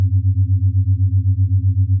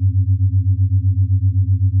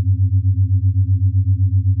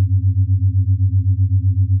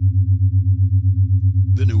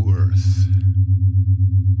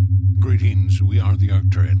are the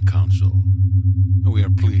Arcturian Council. We are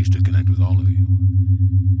pleased to connect with all of you.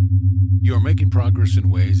 You are making progress in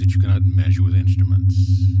ways that you cannot measure with instruments.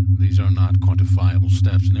 These are not quantifiable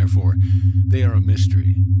steps, and therefore they are a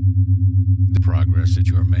mystery. The progress that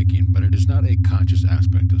you are making, but it is not a conscious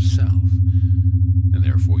aspect of self. And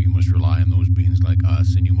therefore you must rely on those beings like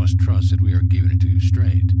us, and you must trust that we are giving it to you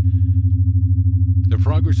straight. The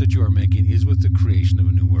progress that you are making is with the creation of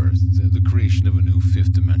a new Earth, the creation of a new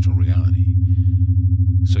fifth-dimensional reality.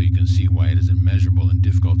 So you can see why it is immeasurable and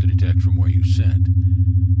difficult to detect from where you sit.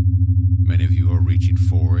 Many of you are reaching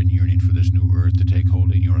for and yearning for this new Earth to take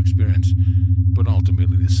hold in your experience, but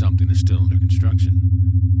ultimately this something is still under construction.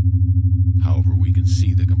 However, we can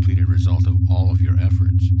see the completed result of all of your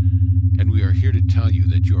efforts, and we are here to tell you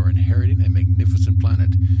that you are inheriting a magnificent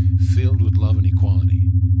planet filled with love and equality,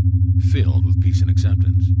 filled with peace and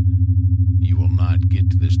acceptance. You will not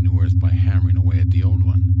get to this new Earth by hammering away at the old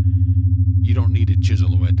one. You don't need to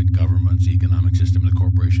chisel away at the government's economic system, the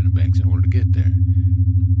corporation and banks in order to get there.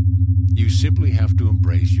 You simply have to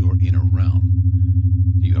embrace your inner realm.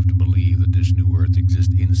 You have to believe that this new Earth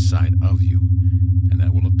exists inside of you, and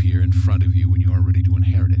that will appear in front of you when you are ready to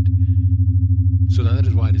inherit it. So that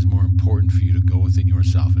is why it is more important for you to go within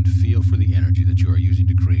yourself and feel for the energy that you are using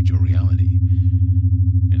to create your reality.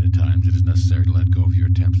 And at times it is necessary to let go of your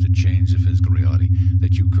attempts to change the physical reality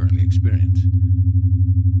that you currently experience.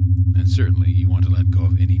 And certainly you want to let go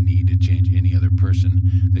of any need to change any other person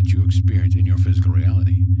that you experience in your physical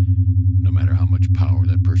reality, no matter how much power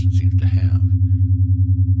that person seems to have.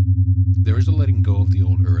 There is a letting go of the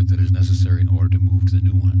old Earth that is necessary in order to move to the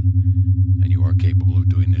new one, and you are capable of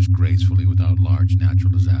doing this gracefully without large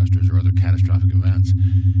natural disasters or other catastrophic events,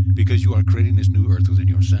 because you are creating this new Earth within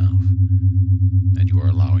yourself, and you are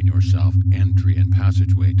allowing yourself entry and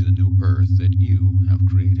passageway to the new Earth that you have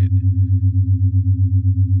created.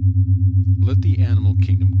 Let the animal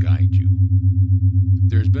kingdom guide you.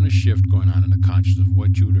 There has been a shift going on in the consciousness of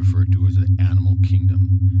what you would refer to as the animal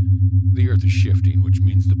kingdom. The Earth is shifting, which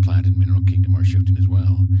means the plant and mineral kingdom are shifting as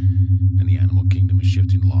well, and the animal kingdom is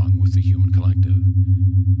shifting along with the human collective.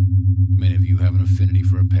 Many of you have an affinity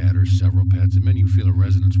for a pet or several pets, and many of you feel a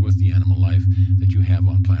resonance with the animal life that you have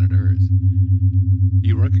on planet Earth.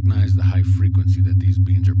 You recognize the high frequency that these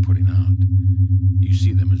beings are putting out. You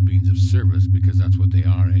see them as beings of service because that's what they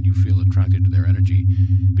are, and you feel attracted to their energy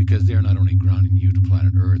because they are not only grounding you to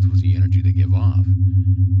planet Earth with the energy they give off,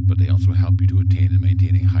 but they also help you to attain and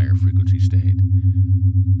maintain a higher frequency state.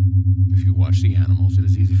 If you watch the animals, it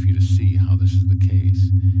is easy for you to see how this is the case.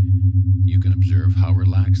 You can observe how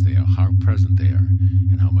relaxed they are, how present they are,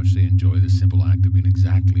 and how much they enjoy the simple act of being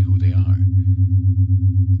exactly who they are.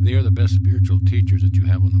 They are the best spiritual teachers that you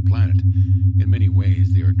have on the planet. In many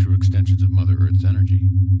ways, they are true extensions of Mother Earth's energy.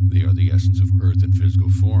 They are the essence of Earth in physical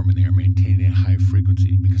form, and they are maintaining a high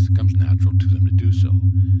frequency because it comes natural to them to do so.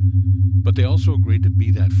 But they also agreed to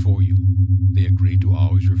be that for you. They agreed to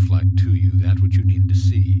always reflect to you that which you needed to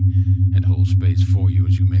see, and hold space for you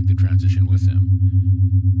as you make the transition with them.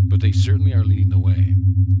 But they certainly are leading the way.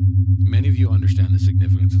 Many of you understand the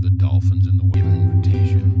significance of the dolphins and the wave of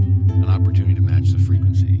invitation, an opportunity to match the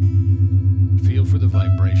frequency. Feel for the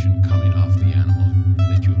vibration coming off the animals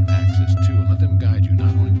that you have access to, and let them guide you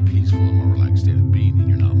not only to peaceful and more relaxed state of being in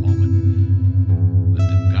your now moment. Let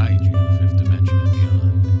them guide you to the fifth dimension and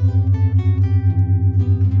beyond.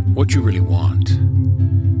 What you really want.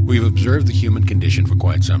 We've observed the human condition for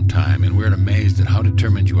quite some time, and we're amazed at how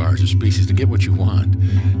determined you are as a species to get what you want,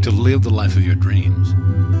 to live the life of your dreams.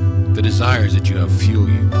 The desires that you have fuel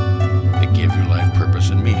you. They give your life purpose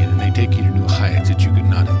and meaning, and they take you to new heights that you could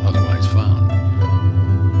not have otherwise found.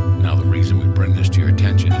 Now, the reason we bring this to your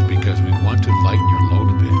attention is because we want to lighten your load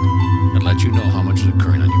a bit and let you know how much is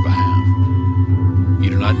occurring on your behalf. You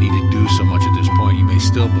do not need to do so much at this point. You may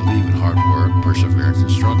still believe in hard work, perseverance, and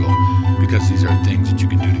struggle, because these are things that you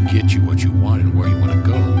can do to get you what you want and where you want to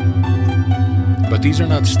go. But these are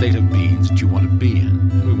not state of beings that you want to be in,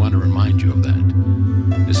 and we want to remind you of that.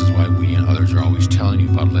 This is why we and others are always telling you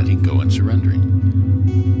about letting go and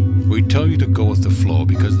surrendering. We tell you to go with the flow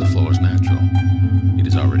because the flow is natural. It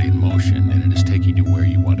is already in motion, and it is taking you where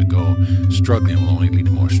you want to go. Struggling will only lead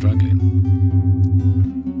to more struggling.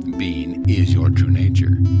 Being is your true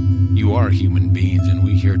nature. You are human beings, and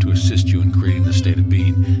we're here to assist you in creating the state of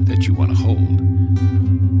being that you want to hold.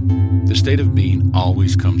 The state of being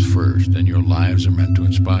always comes first, and your lives are meant to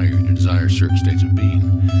inspire you to desire certain states of being.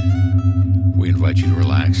 We invite you to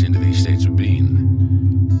relax into these states of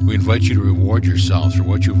being. We invite you to reward yourselves for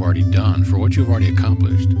what you've already done, for what you've already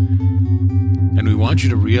accomplished. And we want you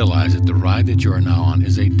to realize that the ride that you are now on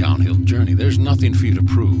is a downhill journey. There's nothing for you to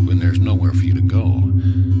prove, and there's nowhere for you to go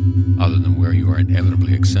other than where you are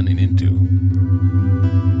inevitably ascending into.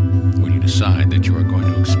 When you decide that you are going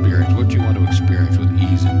to experience what you want to experience with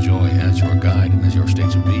ease and joy as your guide and as your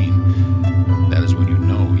states of being, that is when you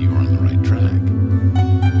know you are on the right track.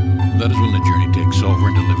 That is when the journey takes over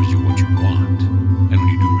and delivers you what you want. And when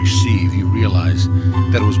you do receive, you realize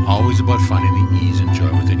that it was always about finding the ease and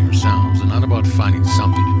joy within yourselves and not about finding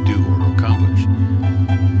something to do or to accomplish.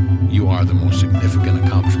 You are the most significant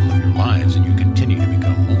accomplishment of your lives, and you continue to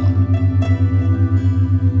become more.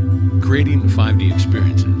 Creating 5D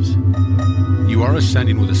experiences. You are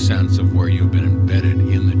ascending with a sense of where you have been embedded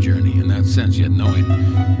in the journey, and that sense, yet knowing,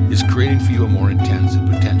 is creating for you a more intense and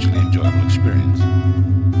potentially enjoyable experience.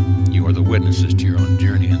 You are the witnesses to your own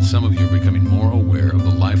journey, and some of you are becoming more aware of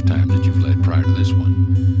the lifetimes that you've led prior to this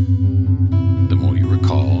one. The more you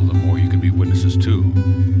recall, the more you can be witnesses to,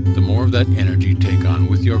 the more of that energy you take on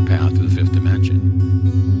with your path to the fifth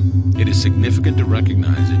dimension. It is significant to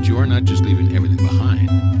recognize that you are not just leaving everything behind.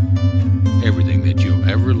 Everything that you have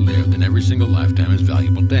ever lived in every single lifetime is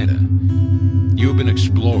valuable data. You have been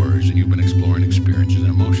explorers, and you've been exploring experiences and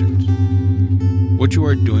emotions. What you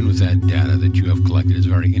are doing with that data that you have collected is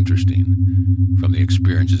very interesting. From the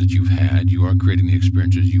experiences that you've had, you are creating the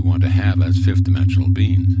experiences you want to have as fifth-dimensional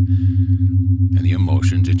beings. And the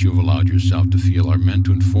emotions that you have allowed yourself to feel are meant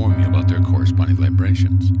to inform you about their corresponding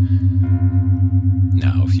vibrations.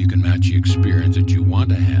 Now, if you can match the experience that you want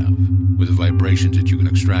to have with the vibrations that you can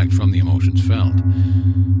extract from the emotions felt,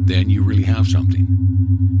 then you really have something.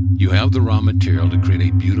 You have the raw material to create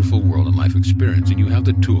a beautiful world and life experience, and you have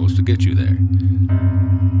the tools to get you there.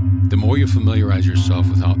 The more you familiarize yourself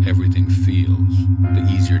with how everything feels, the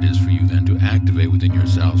easier it is for you then to activate within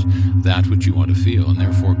yourselves that which you want to feel and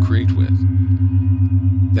therefore create with.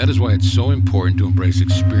 That is why it's so important to embrace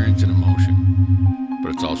experience and emotion,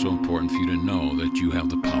 but it's also important for you to know that you have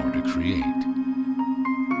the power to create.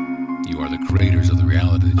 You are the creators of the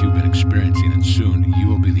reality that you've been experiencing, and soon you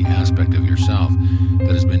will be the aspect of yourself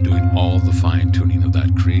that has been doing all the fine-tuning of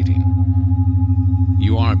that creating.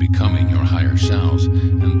 You are becoming your higher selves,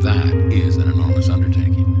 and that is an enormous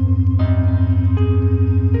undertaking.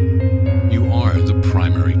 You are the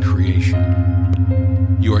primary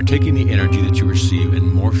creation. You are taking the energy that you receive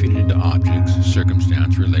and morphing it into objects,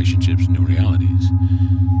 circumstance, relationships, new realities.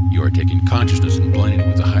 You are taking consciousness and blending it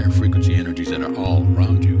with the higher frequency energies that are all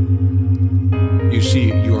around you. You see,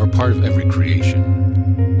 you are a part of every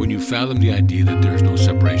creation. When you fathom the idea that there is no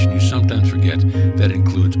separation, you sometimes forget that it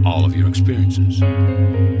includes all of your experiences.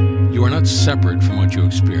 You are not separate from what you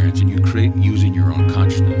experience, and you create using your own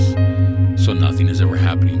consciousness. So nothing is ever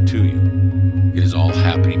happening to you. It is all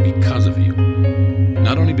happening because of you.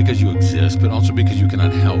 Not only because you exist, but also because you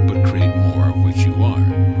cannot help but create more of which you are.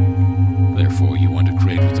 Therefore, you want to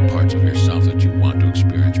create with the parts of yourself that you want to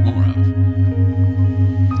experience more of.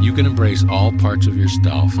 You can embrace all parts of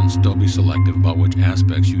yourself and still be selective about which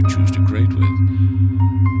aspects you choose to create with.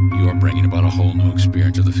 You are bringing about a whole new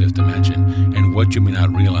experience of the fifth dimension, and what you may not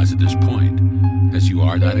realize at this point, as you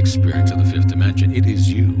are that experience of the fifth dimension, it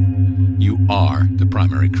is you. You are the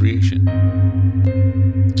primary creation.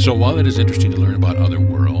 So while it is interesting to learn about other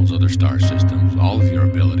worlds, other star systems, all of your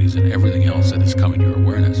abilities, and everything else that is coming to your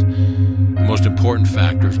awareness, the most important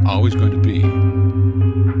factor is always going to be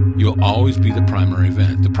you'll always be the primary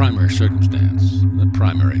event, the primary circumstance, the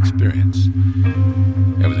primary experience.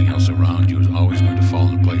 Everything else around you is always going to fall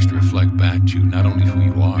into place to reflect back to not only who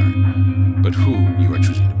you are, but who you are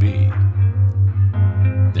choosing to be.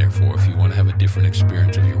 Therefore, if you want to have a different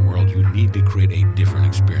experience of your world, you need to create a different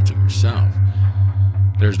experience of yourself.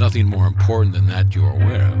 There's nothing more important than that you're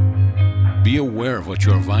aware of. Be aware of what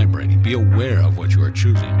you are vibrating. Be aware of what you are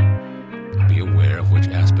choosing. Be aware of which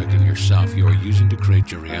aspect of yourself you are using to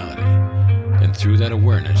create your reality. And through that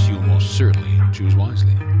awareness, you will most certainly choose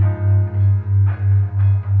wisely.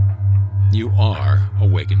 You are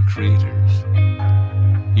awakened creators.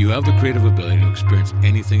 You have the creative ability to experience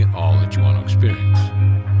anything at all that you want to experience.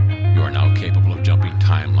 You are now capable of jumping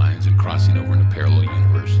timelines and crossing over in a parallel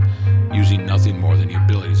universe, using nothing more than the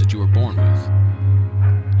abilities that you were born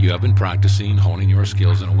with. You have been practicing, honing your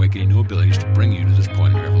skills, and awakening new abilities to bring you to this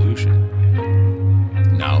point in your evolution.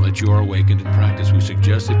 Now that you are awakened in practice, we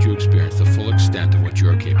suggest that you experience the full extent of what you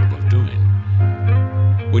are capable of doing.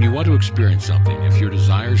 When you want to experience something, if your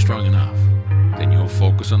desire is strong enough, then you'll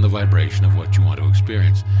focus on the vibration of what you want to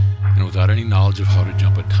experience, and without any knowledge of how to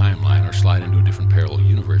jump a timeline or slide into a different parallel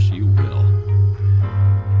universe, you will.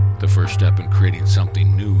 The first step in creating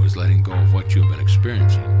something new is letting go of what you have been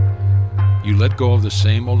experiencing. You let go of the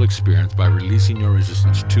same old experience by releasing your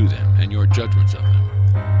resistance to them and your judgments of them.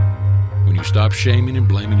 When You stop shaming and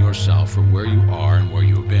blaming yourself for where you are and where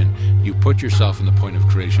you have been. You put yourself in the point of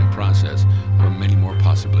creation process where many more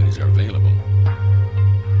possibilities are available.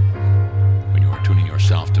 When you are tuning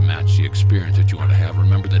yourself to match the experience that you want to have,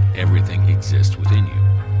 remember that everything exists within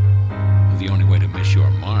you. The only way to miss your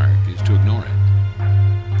mark is to ignore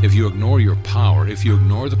it. If you ignore your power, if you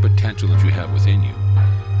ignore the potential that you have within you,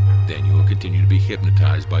 then you will continue to be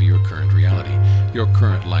hypnotized by your current reality, your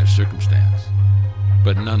current life circumstance.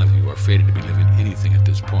 But none of you are fated to be living anything at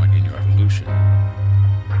this point in your evolution.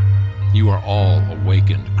 You are all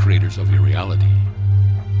awakened creators of your reality.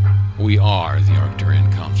 We are the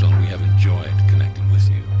Arcturian Council, and we have enjoyed connecting with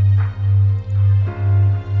you.